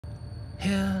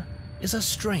Here is a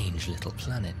strange little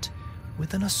planet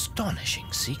with an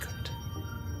astonishing secret.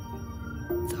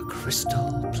 The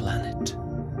Crystal Planet.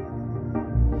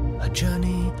 A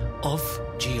journey of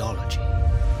geology.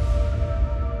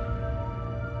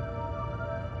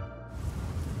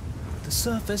 The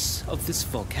surface of this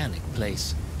volcanic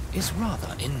place is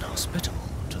rather inhospitable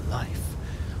to life,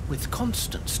 with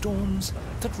constant storms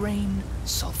that rain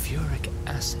sulfuric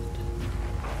acid.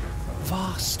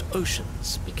 Vast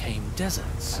oceans became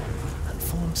deserts and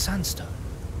formed sandstone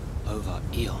over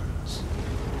eons.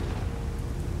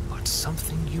 But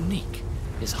something unique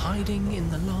is hiding in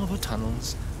the lava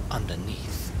tunnels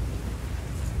underneath.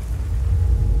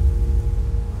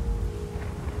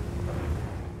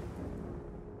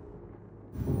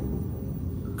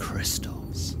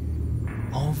 Crystals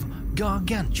of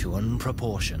gargantuan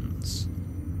proportions.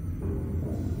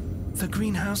 The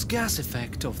greenhouse gas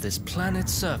effect of this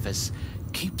planet's surface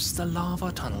keeps the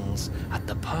lava tunnels at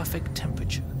the perfect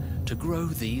temperature to grow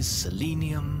these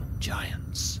selenium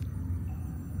giants.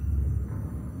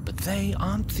 But they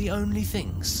aren't the only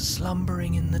things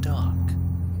slumbering in the dark.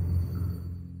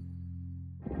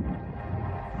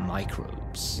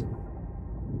 Microbes.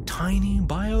 Tiny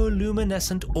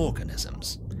bioluminescent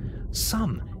organisms.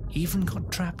 Some even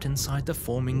got trapped inside the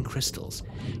forming crystals,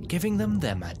 giving them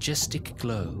their majestic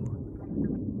glow.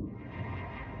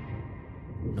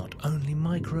 Not only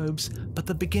microbes, but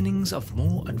the beginnings of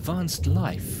more advanced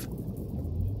life.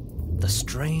 The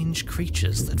strange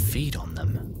creatures that feed on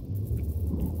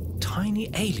them. Tiny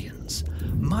aliens,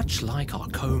 much like our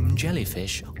comb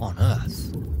jellyfish on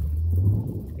Earth.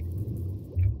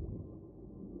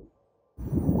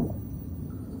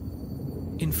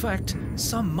 In fact,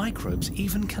 some microbes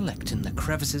even collect in the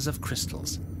crevices of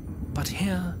crystals. But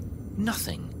here,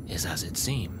 nothing is as it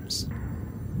seems.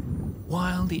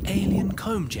 While the alien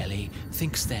comb jelly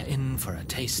thinks they're in for a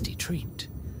tasty treat,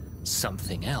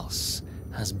 something else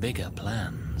has bigger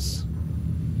plans.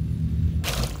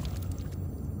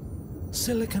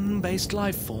 Silicon-based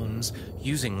life forms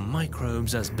using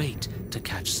microbes as bait to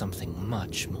catch something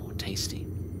much more tasty.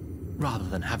 Rather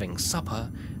than having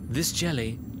supper, this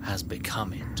jelly has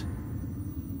become it.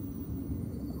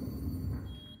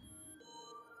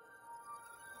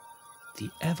 The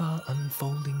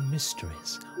ever-unfolding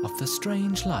mysteries of the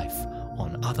strange life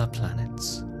on other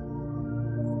planets.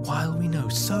 While we know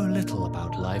so little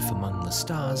about life among the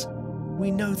stars, we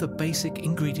know the basic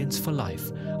ingredients for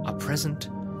life are present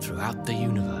throughout the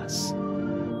universe.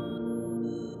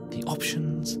 The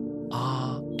options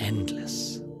are endless.